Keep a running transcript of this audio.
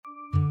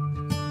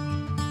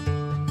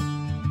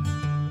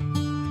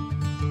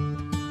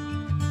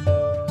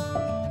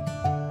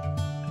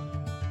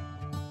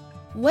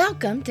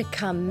Welcome to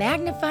Come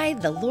Magnify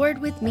the Lord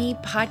with Me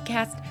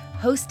podcast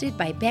hosted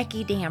by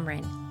Becky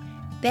Dameron.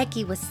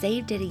 Becky was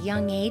saved at a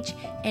young age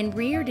and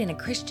reared in a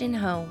Christian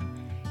home.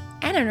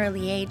 At an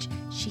early age,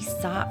 she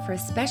sought for a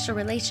special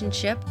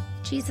relationship with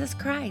Jesus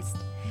Christ.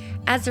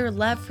 As her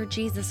love for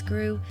Jesus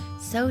grew,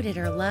 so did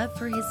her love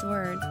for His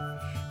Word.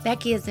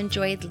 Becky has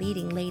enjoyed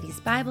leading ladies'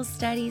 Bible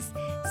studies,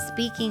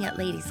 speaking at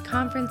ladies'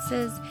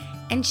 conferences,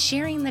 and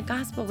sharing the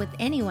gospel with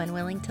anyone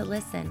willing to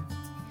listen.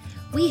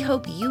 We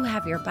hope you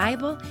have your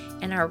Bible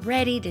and are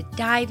ready to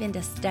dive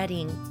into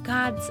studying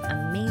God's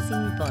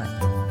amazing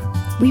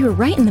book. We were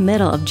right in the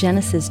middle of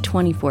Genesis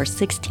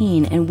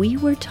 24:16, and we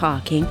were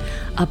talking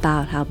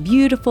about how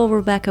beautiful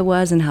Rebecca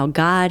was and how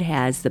God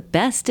has the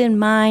best in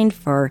mind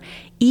for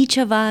each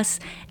of us,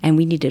 and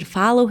we need to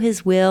follow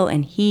His will,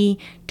 and He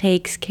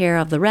takes care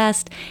of the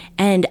rest.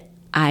 And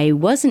I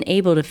wasn't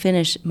able to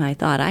finish my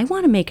thought. I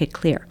want to make it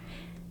clear.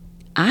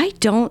 I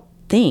don't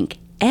think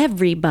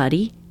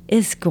everybody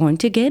is going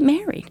to get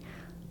married.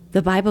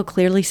 The Bible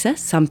clearly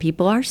says some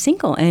people are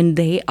single, and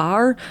they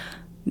are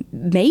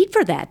made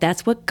for that.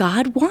 That's what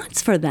God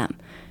wants for them.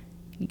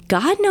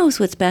 God knows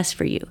what's best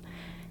for you.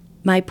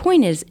 My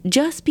point is,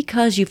 just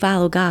because you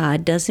follow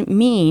God doesn't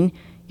mean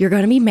you're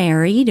going to be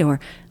married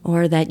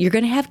or that you're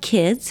going to have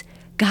kids.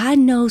 God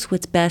knows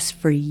what's best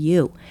for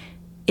you.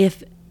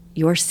 If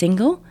you're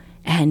single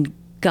and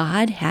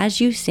God has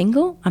you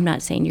single, I'm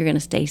not saying you're going to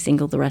stay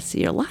single the rest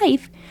of your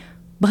life,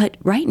 but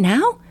right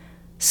now,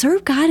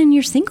 serve God in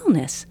your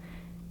singleness.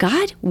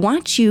 God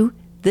wants you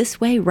this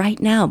way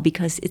right now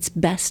because it's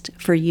best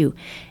for you.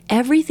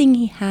 Everything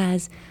He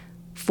has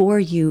for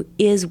you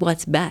is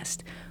what's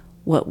best.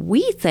 What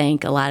we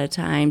think a lot of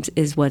times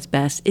is what's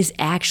best is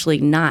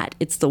actually not.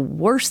 It's the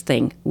worst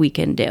thing we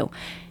can do.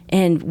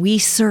 And we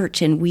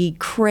search and we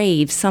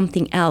crave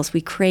something else.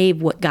 We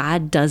crave what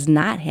God does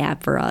not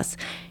have for us.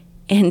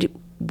 And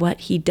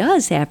what He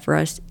does have for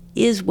us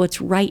is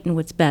what's right and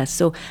what's best.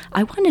 So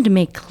I wanted to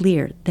make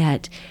clear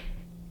that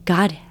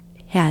God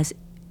has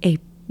a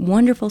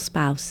wonderful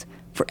spouse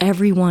for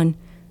everyone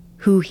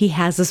who He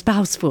has a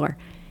spouse for.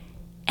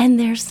 And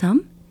there's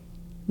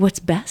what's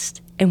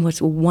best and what's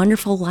a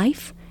wonderful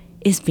life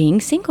is being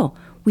single.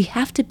 We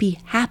have to be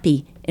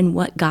happy in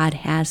what God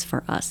has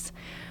for us.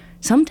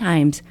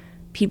 Sometimes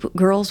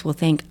girls will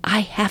think,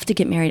 I have to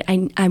get married.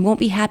 I won't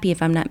be happy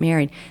if I'm not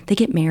married. They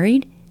get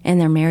married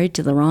and they're married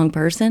to the wrong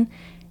person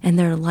and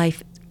their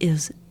life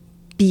is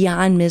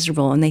beyond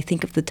miserable, and they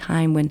think of the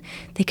time when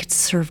they could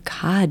serve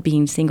God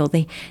being single.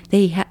 They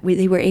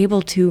were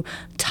able to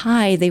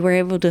tithe, they were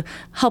able to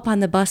help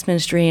on the bus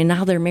ministry, and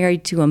now they're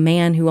married to a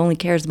man who only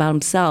cares about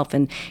himself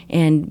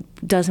and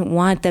doesn't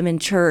want them in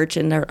church,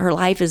 and her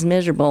life is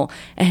miserable.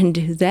 And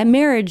that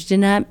marriage did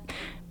not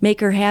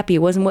make her happy.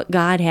 It wasn't what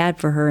God had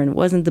for her, and it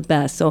wasn't the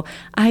best. So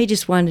I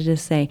just wanted to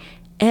say,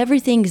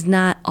 everything's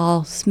not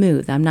all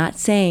smooth. I'm not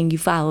saying you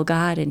follow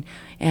God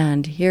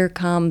and here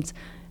comes,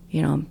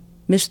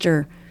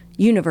 Mr.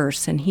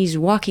 Universe, and He's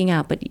walking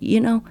out. But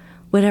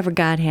whatever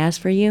God has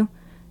for you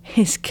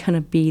is going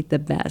to be the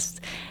best.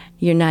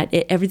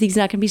 Everything's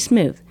not going to be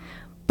smooth,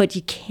 but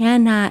you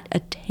cannot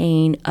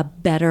attain a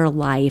better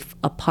life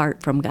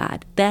apart from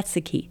God. That's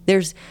the key.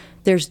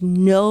 There's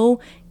no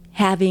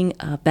having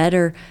a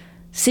better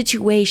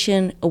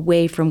situation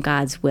away from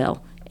God's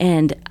will.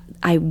 And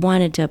I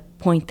wanted to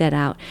point that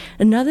out.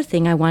 Another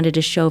thing I wanted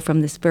to show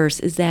from this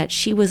verse is that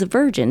she was a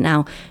virgin.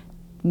 Now,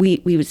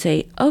 we would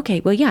say, okay,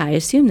 well, yeah, I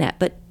assume that.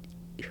 But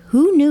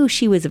who knew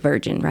she was a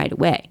virgin right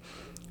away?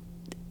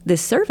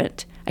 This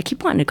servant. I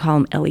keep wanting to call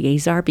him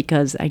Eleazar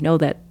because I know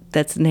that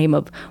that's the name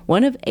of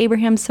one of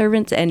Abraham's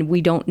servants, and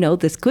we don't know.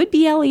 This could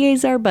be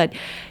Eleazar, but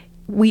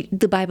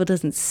the Bible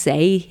doesn't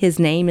say his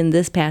name in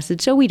this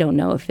passage, so we don't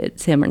know if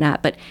it's him or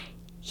not. But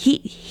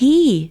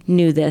he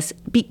knew this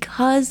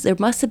because there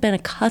must have been a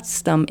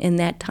custom in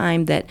that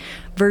time that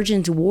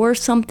virgins wore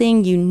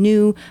something. You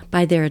knew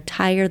by their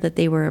attire that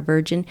they were a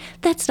virgin.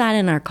 That's not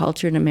in our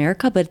culture in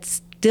America, but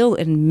it's still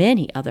in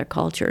many other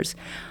cultures.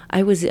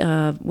 I was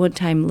one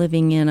time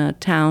living in a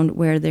town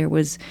where there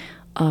was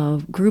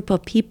a group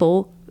of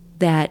people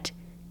that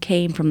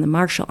came from the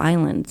Marshall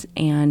Islands,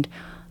 and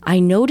I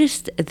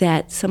noticed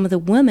that some of the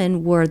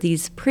women wore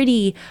these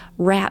pretty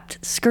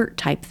wrapped skirt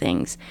type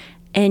things.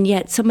 And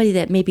yet somebody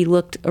that maybe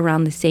looked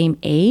around the same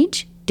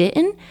age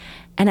didn't.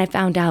 And I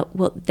found out,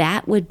 well,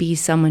 that would be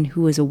someone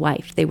who was a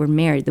wife. They were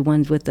married, the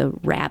ones with the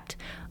wrapped,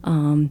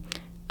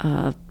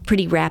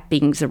 pretty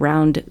wrappings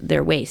around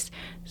their waist.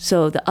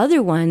 So the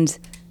other ones,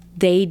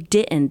 they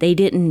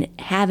didn't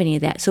have any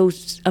of that. So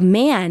a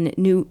man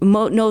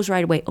knows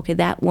right away, okay,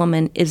 that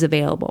woman is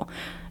available.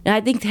 And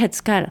I think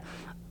that's kind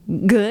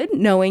of good,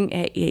 knowing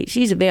hey,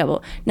 she's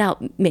available. Now,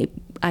 maybe,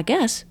 I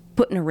guess,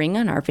 putting a ring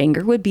on our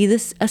finger would be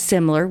a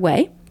similar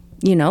way.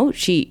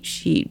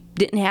 She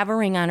didn't have a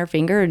ring on her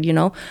finger.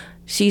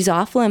 She's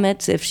off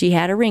limits if she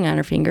had a ring on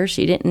her finger.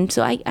 She didn't.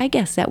 So I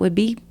guess that would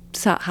be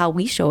how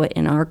we show it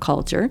in our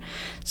culture.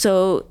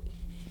 So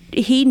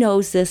he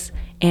knows this,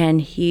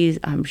 and he's,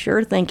 I'm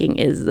sure, thinking,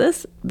 is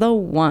this the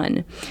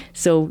one?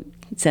 So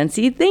since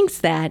he thinks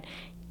that,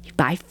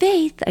 by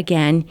faith,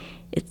 again,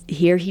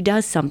 here he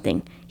does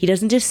something. He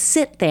doesn't just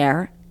sit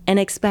there and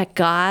expect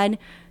God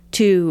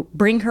to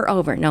bring her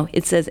over. No,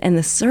 it says, and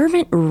the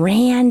servant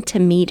ran to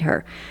meet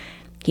her.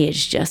 He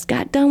has just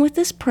got done with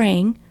this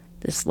praying.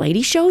 This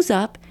lady shows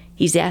up.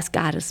 He's asked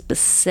God a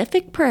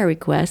specific prayer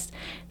request.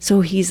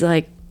 So he's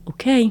like,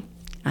 okay,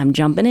 I'm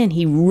jumping in.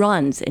 He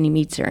runs and he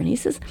meets her. And he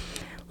says,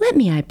 let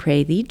me, I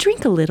pray thee,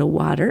 drink a little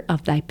water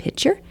of thy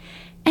pitcher.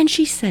 And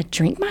she said,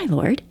 drink, my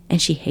lord. And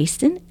she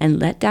hastened and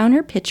let down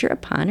her pitcher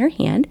upon her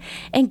hand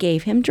and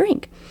gave him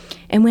drink.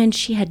 And when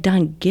she had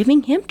done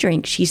giving him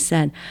drink, she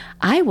said,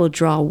 I will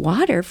draw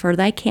water for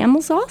thy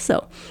camels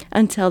also,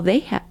 until they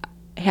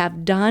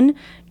have done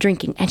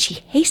drinking. And she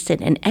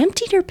hastened and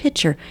emptied her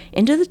pitcher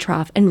into the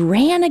trough and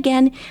ran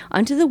again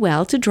unto the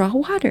well to draw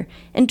water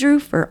and drew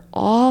for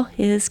all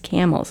his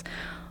camels.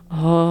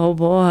 Oh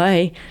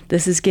boy,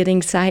 this is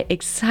getting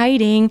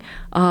exciting.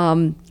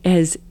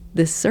 As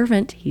this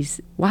servant,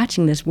 he's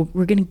watching this.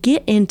 We're going to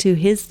get into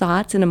his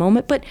thoughts in a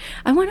moment, but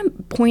I want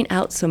to point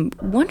out some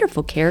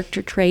wonderful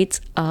character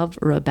traits of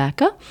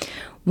Rebecca.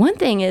 One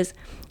thing is,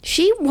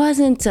 she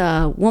wasn't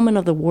a woman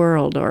of the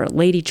world or a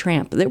lady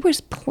tramp. There was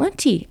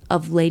plenty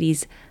of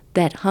ladies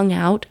that hung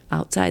out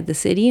outside the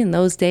city in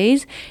those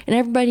days, and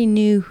everybody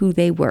knew who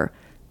they were.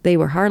 They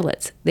were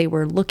harlots. They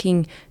were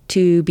looking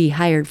to be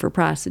hired for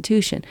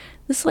prostitution.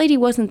 This lady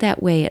wasn't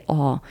that way at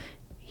all.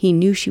 He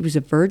knew she was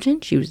a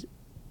virgin. She was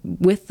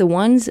with the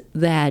ones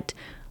that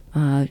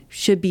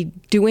should be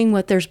doing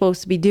what they're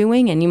supposed to be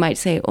doing. And you might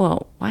say,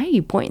 oh, why are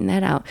you pointing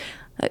that out?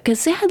 Because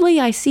sadly,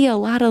 I see a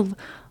lot of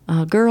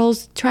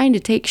girls trying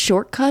to take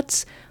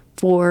shortcuts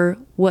for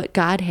what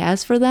God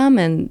has for them,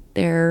 and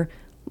they're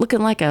looking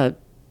like a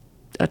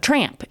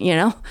tramp, you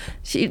know.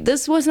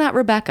 This was not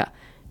Rebecca.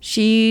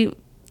 She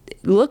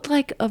looked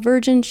like a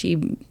virgin.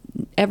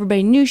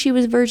 Everybody knew she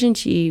was a virgin.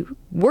 She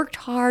worked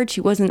hard.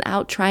 She wasn't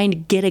out trying to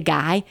get a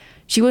guy.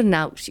 She wasn't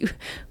out.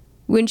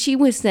 When she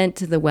was sent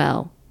to the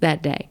well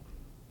that day,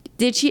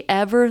 did she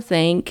ever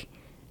think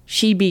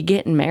she'd be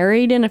getting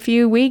married in a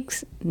few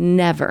weeks?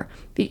 Never.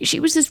 She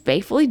was just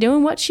faithfully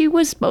doing what she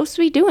was supposed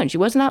to be doing. She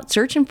wasn't out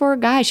searching for a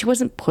guy. She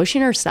wasn't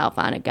pushing herself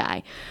on a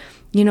guy.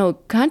 You know,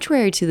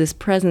 contrary to this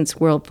present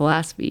world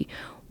philosophy,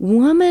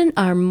 women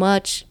are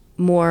much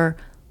more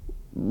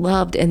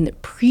loved and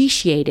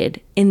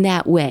appreciated in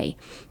that way.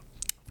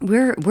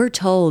 We're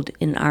told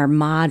in our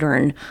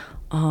modern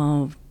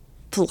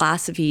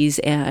philosophies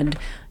and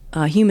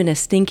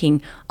humanist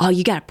thinking, oh,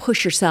 you got to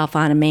push yourself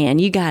on a man.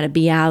 You got to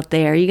be out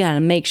there. You got to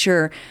make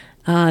sure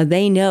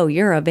they know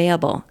you're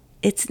available.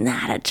 It's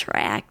not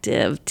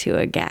attractive to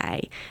a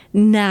guy.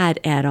 Not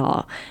at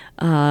all.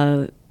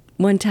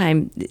 One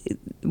time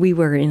we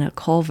were in a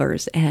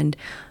Culver's, and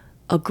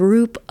a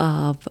group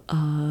of,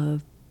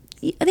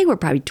 they were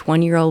probably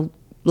 20-year-old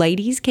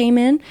ladies came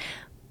in.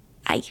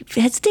 I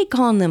hesitate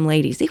calling them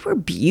ladies. They were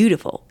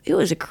beautiful. It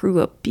was a crew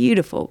of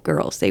beautiful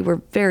girls. They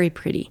were very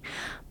pretty.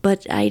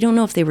 But I don't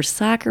know if they were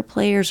soccer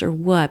players or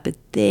what, but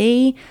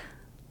they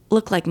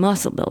looked like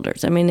muscle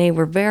builders. I mean, they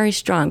were very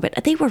strong, but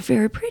they were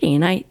very pretty.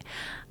 And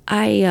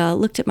I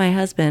looked at my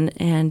husband,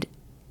 and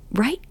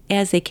right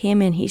as they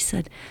came in, he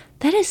said,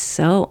 that is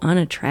so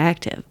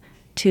unattractive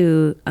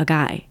to a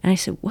guy. And I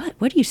said, what?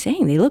 What are you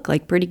saying? They look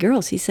like pretty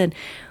girls. He said,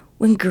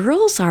 when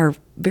girls are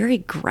very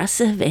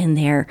aggressive in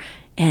there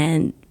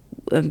and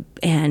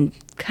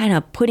kind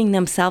of putting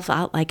themselves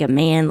out like a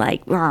man,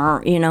 like,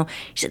 you know,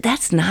 she said,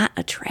 that's not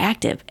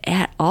attractive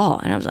at all.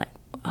 And I was like,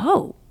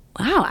 oh,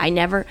 wow, I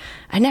never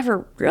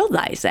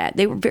realized that.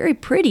 They were very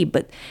pretty,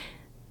 but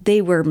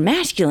they were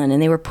masculine,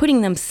 and they were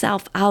putting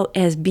themselves out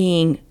as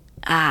being,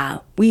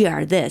 we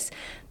are this.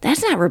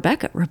 That's not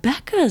Rebecca.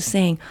 Rebecca is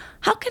saying,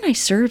 how can I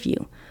serve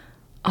you?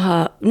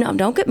 No,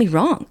 don't get me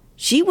wrong.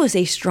 She was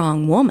a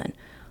strong woman.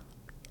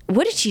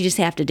 What did she just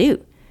have to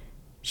do?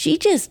 She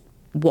just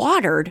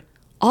watered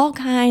all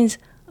kinds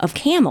of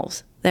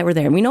camels that were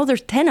there. We know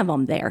there's 10 of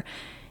them there.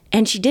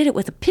 And she did it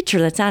with a pitcher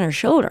that's on her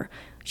shoulder.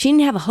 She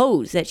didn't have a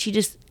hose that she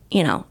just,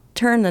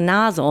 turned the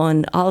nozzle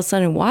and all of a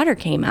sudden water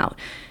came out.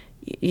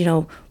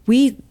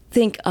 We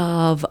think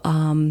of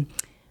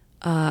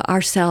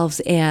ourselves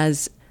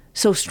as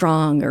so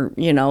strong or,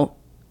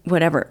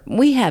 whatever.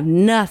 We have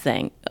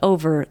nothing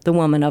over the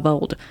woman of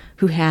old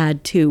who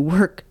had to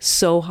work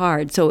so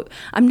hard. So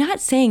I'm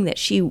not saying that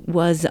she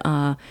was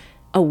a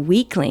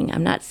weakling.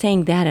 I'm not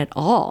saying that at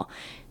all.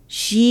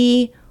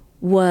 She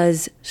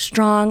was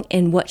strong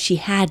in what she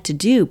had to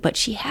do, but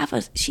she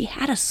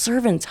had a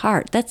servant's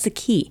heart. That's the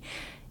key.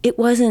 It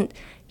wasn't,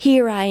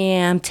 here I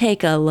am,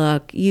 take a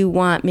look, you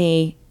want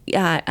me,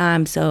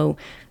 I'm so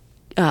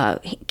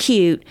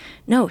cute.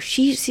 No,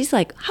 she's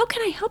like, how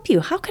can I help you?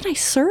 How can I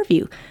serve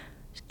you?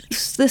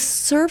 The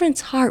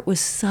servant's heart was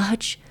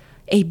such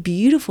a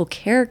beautiful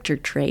character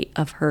trait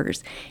of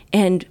hers.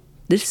 And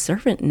this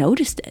servant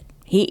noticed it.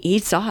 He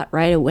saw it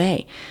right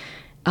away.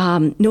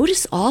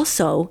 Notice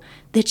also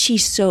that she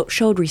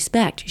showed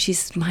respect. She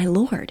says, my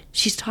Lord.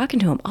 She's talking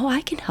to him. Oh,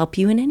 I can help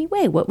you in any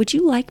way. What would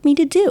you like me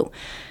to do?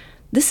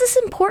 This is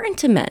important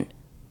to men.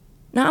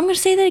 Now, I'm going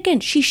to say that again.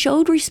 She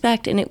showed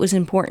respect, and it was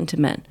important to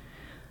men.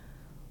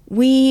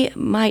 we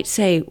might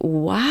say,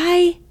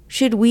 why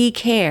should we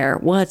care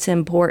what's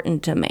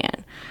important to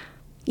man?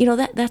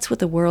 That's what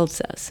the world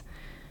says.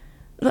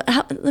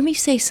 Let me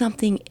say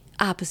something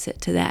opposite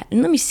to that,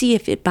 and let me see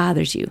if it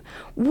bothers you.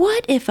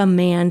 What if a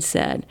man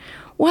said,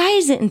 why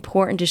is it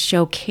important to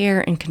show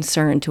care and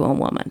concern to a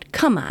woman?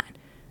 Come on.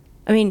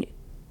 I mean,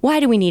 why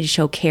do we need to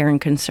show care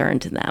and concern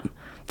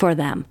for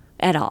them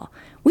at all?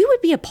 We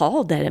would be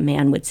appalled that a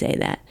man would say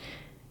that.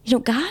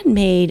 God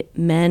made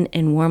men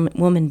and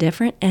women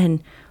different,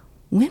 and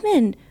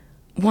women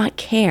want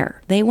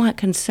care. They want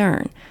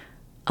concern.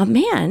 A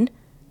man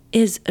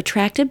is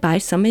attracted by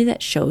somebody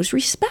that shows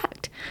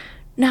respect.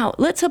 Now,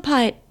 let's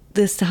apply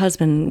this to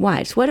husband and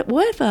wives. What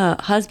if a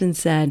husband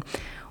said,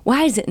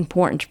 why is it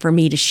important for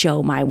me to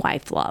show my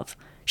wife love?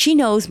 She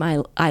knows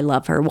I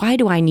love her. Why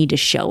do I need to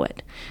show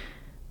it?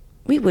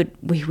 We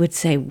would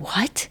say,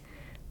 what?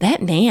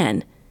 That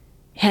man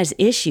has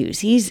issues.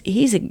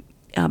 He's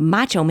a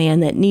macho man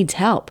that needs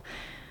help.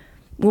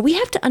 Well, we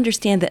have to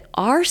understand that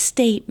our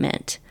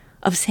statement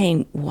of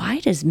saying, why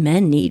does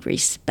men need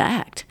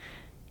respect,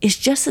 is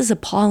just as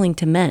appalling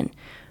to men.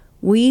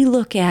 We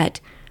look at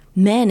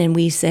men and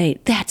we say,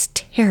 that's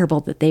terrible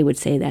that they would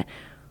say that.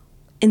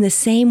 In the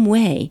same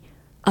way,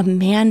 a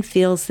man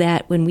feels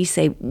that when we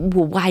say,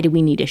 well, why do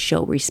we need to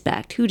show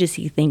respect? Who does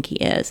he think he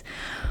is?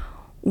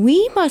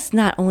 We must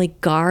not only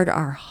guard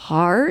our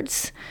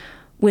hearts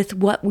with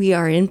what we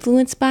are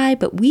influenced by,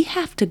 but we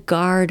have to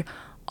guard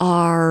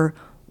our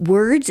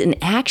words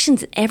and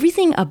actions,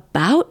 everything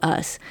about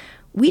us.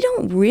 We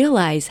don't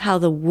realize how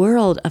the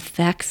world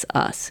affects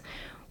us.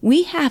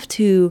 We have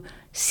to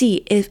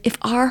see if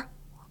our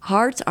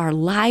hearts, our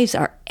lives,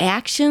 our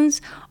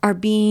actions are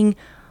being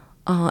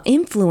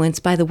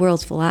influenced by the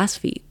world's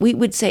philosophy. We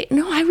would say,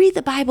 no, I read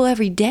the Bible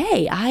every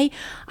day.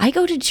 I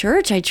go to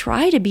church. I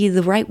try to be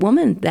the right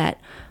woman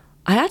that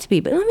I ought to be.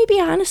 But let me be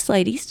honest,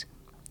 ladies.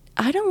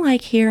 I don't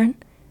like hearing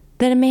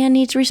that a man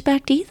needs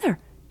respect either.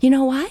 You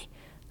know why?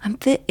 I'm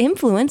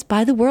influenced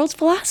by the world's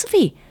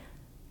philosophy.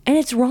 And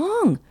it's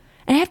wrong.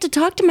 And I have to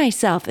talk to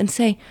myself and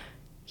say,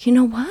 you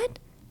know what?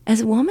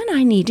 As a woman,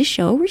 I need to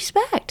show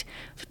respect.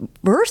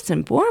 First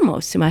and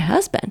foremost to my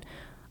husband.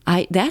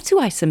 That's who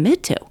I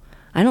submit to.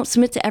 I don't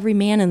submit to every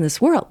man in this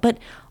world. But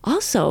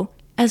also,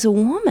 as a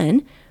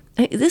woman,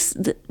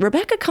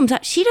 Rebecca comes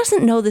out, she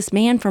doesn't know this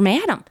man from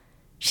Adam.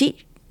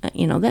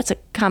 That's a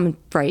common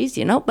phrase,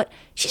 but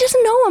she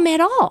doesn't know him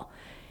at all.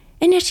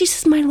 And yet she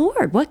says, my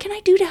Lord, what can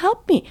I do to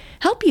help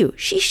you?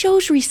 She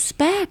shows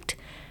respect.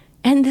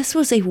 And this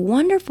was a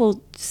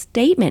wonderful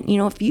statement.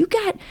 If you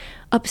got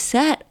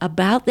upset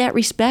about that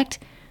respect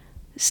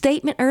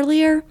statement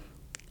earlier,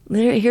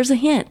 here's a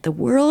hint. The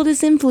world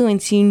is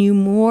influencing you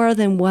more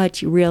than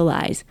what you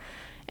realize.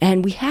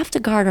 And we have to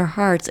guard our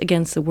hearts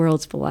against the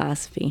world's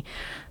philosophy.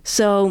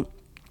 So,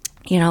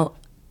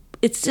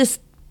 it's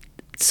just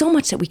so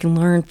much that we can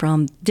learn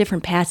from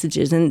different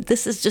passages. And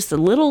this is just a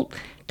little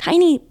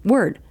tiny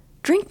word.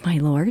 Drink, my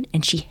Lord.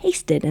 And she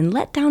hasted and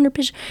let down her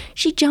pitcher.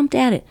 She jumped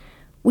at it.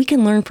 We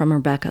can learn from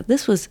Rebecca.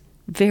 This was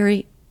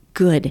very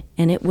good.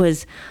 And it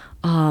was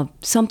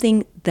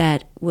something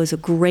that was a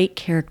great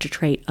character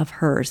trait of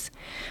hers.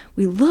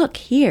 We look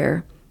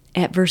here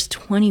at verse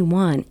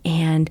 21,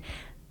 and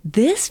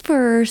this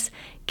verse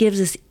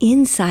gives us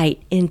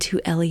insight into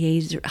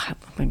Eliezer, I'm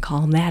going to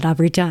call him that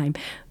every time,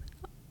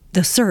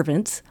 the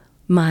servant's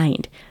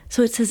mind.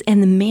 So it says,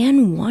 and the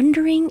man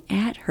wondering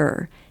at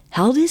her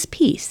held his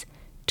peace,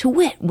 to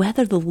wit,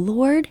 whether the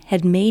Lord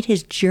had made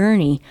his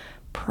journey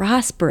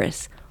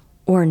prosperous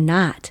or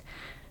not.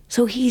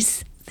 So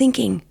he's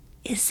thinking,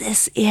 is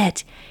this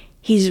it?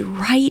 He's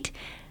right.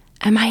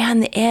 Am I on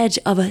the edge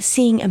of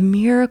seeing a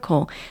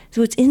miracle?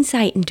 So it's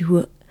insight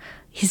into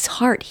his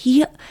heart.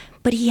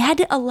 But he had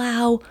to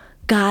allow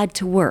God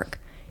to work.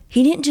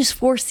 He didn't just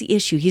force the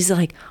issue. He's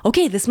like,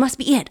 okay, this must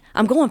be it.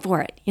 I'm going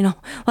for it. A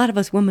lot of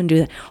us women do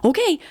that.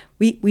 Okay,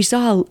 we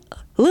saw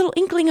a little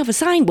inkling of a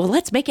sign. Well,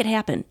 let's make it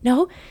happen.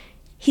 No,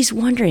 he's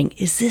wondering,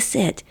 is this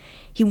it?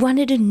 He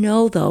wanted to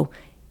know, though,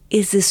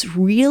 is this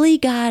really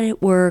God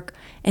at work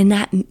and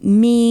not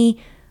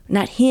me,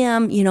 not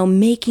him,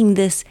 making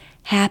this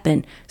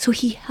happen? So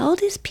he held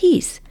his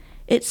peace.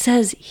 It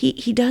says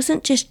he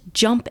doesn't just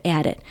jump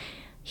at it.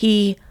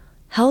 He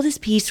held his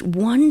peace,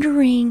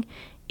 wondering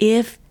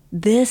if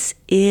this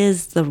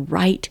is the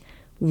right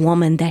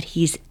woman that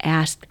he's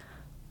asked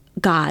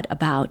God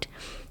about.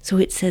 So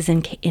it says,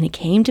 and it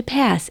came to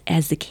pass,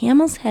 as the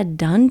camels had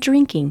done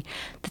drinking,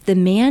 that the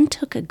man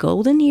took a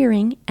golden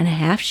earring and a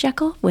half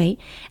shekel of weight,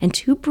 and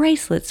 2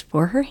 bracelets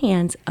for her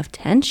hands of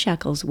 10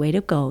 shekels weight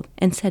of gold,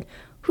 and said,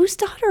 whose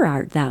daughter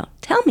art thou?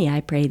 Tell me, I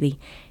pray thee,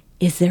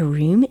 is there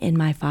room in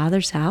my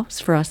father's house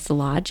for us to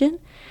lodge in?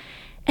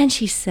 And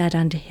she said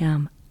unto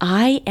him,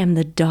 I am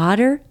the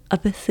daughter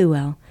of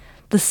Bethuel,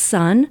 the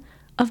son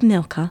of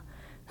Milcah,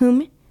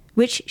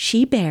 which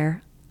she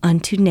bare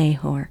unto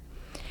Nahor.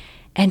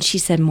 And she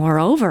said,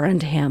 moreover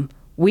unto him,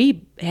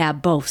 we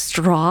have both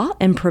straw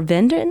and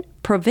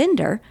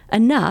provender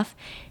enough,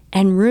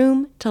 and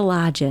room to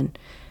lodge in.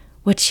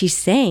 What she's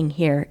saying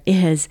here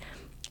is,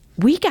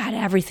 we got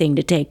everything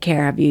to take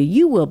care of you.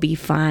 You will be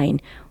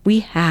fine. We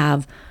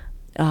have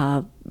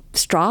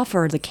straw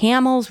for the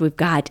camels. We've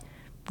got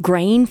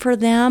grain for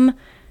them.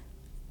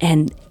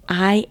 And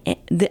I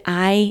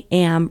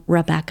am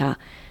Rebecca.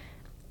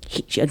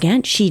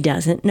 She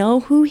doesn't know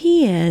who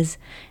he is.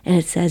 And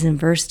it says in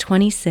verse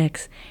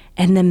 26,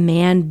 and the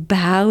man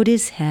bowed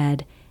his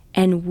head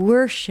and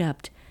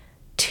worshiped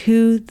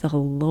to the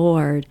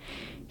Lord.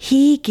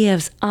 He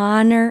gives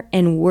honor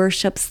and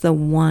worships the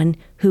one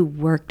who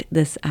worked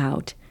this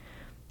out.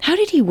 How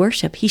did he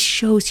worship? He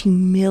shows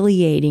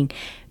He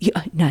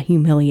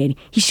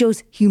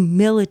shows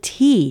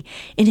humility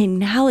in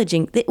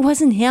acknowledging that it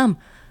wasn't him.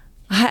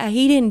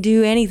 He didn't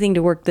do anything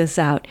to work this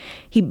out.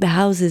 He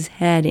bows his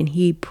head and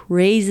he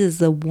praises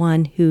the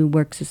one who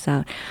works this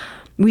out.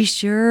 We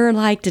sure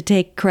like to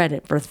take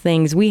credit for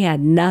things we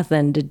had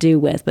nothing to do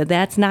with, but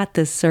that's not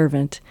this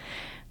servant.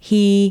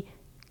 He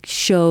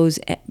shows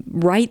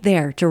right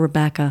there to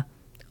Rebecca,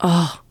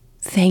 oh,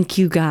 thank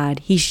you, God.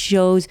 He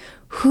shows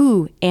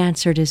who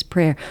answered his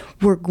prayer.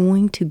 We're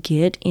going to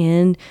get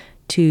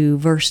into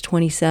verse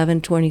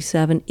 27.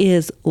 27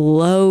 is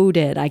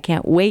loaded. I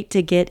can't wait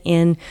to get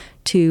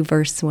into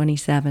verse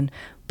 27.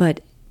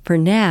 But for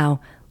now,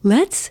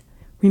 let's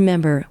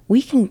remember,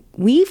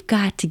 we've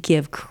got to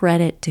give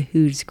credit to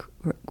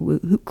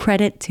who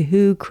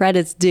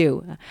credit's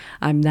due.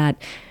 I'm not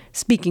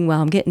speaking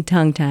well. I'm getting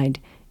tongue-tied.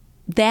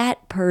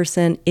 That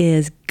person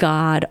is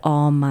God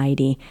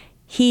Almighty.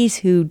 He's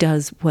who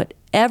does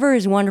whatever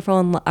is wonderful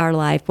in our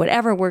life,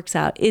 whatever works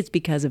out, it's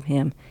because of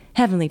him.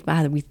 Heavenly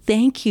Father, we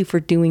thank you for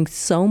doing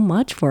so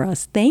much for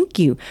us. Thank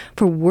you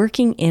for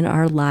working in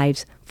our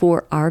lives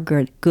for our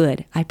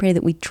good. I pray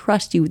that we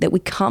trust you, that we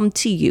come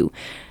to you.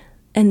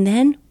 And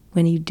then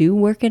when you do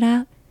work it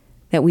out,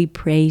 that we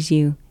praise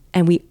you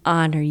and we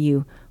honor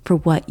you for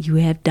what you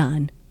have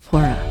done for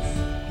us.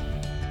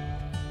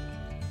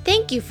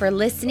 Thank you for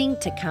listening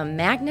to Come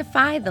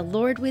Magnify the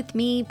Lord with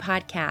Me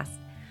podcast.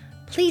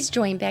 Please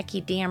join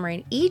Becky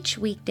Dameron each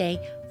weekday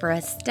for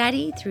a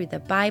study through the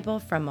Bible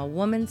from a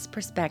woman's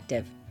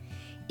perspective.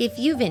 If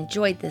you've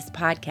enjoyed this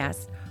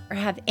podcast or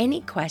have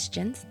any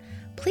questions,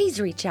 please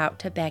reach out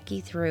to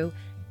Becky through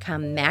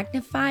Come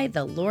Magnify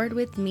the Lord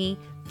with Me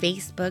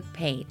Facebook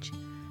page.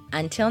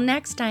 Until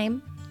next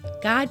time,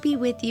 God be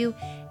with you,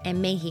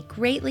 and may He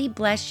greatly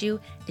bless you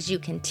as you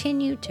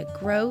continue to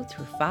grow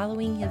through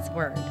following His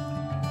word.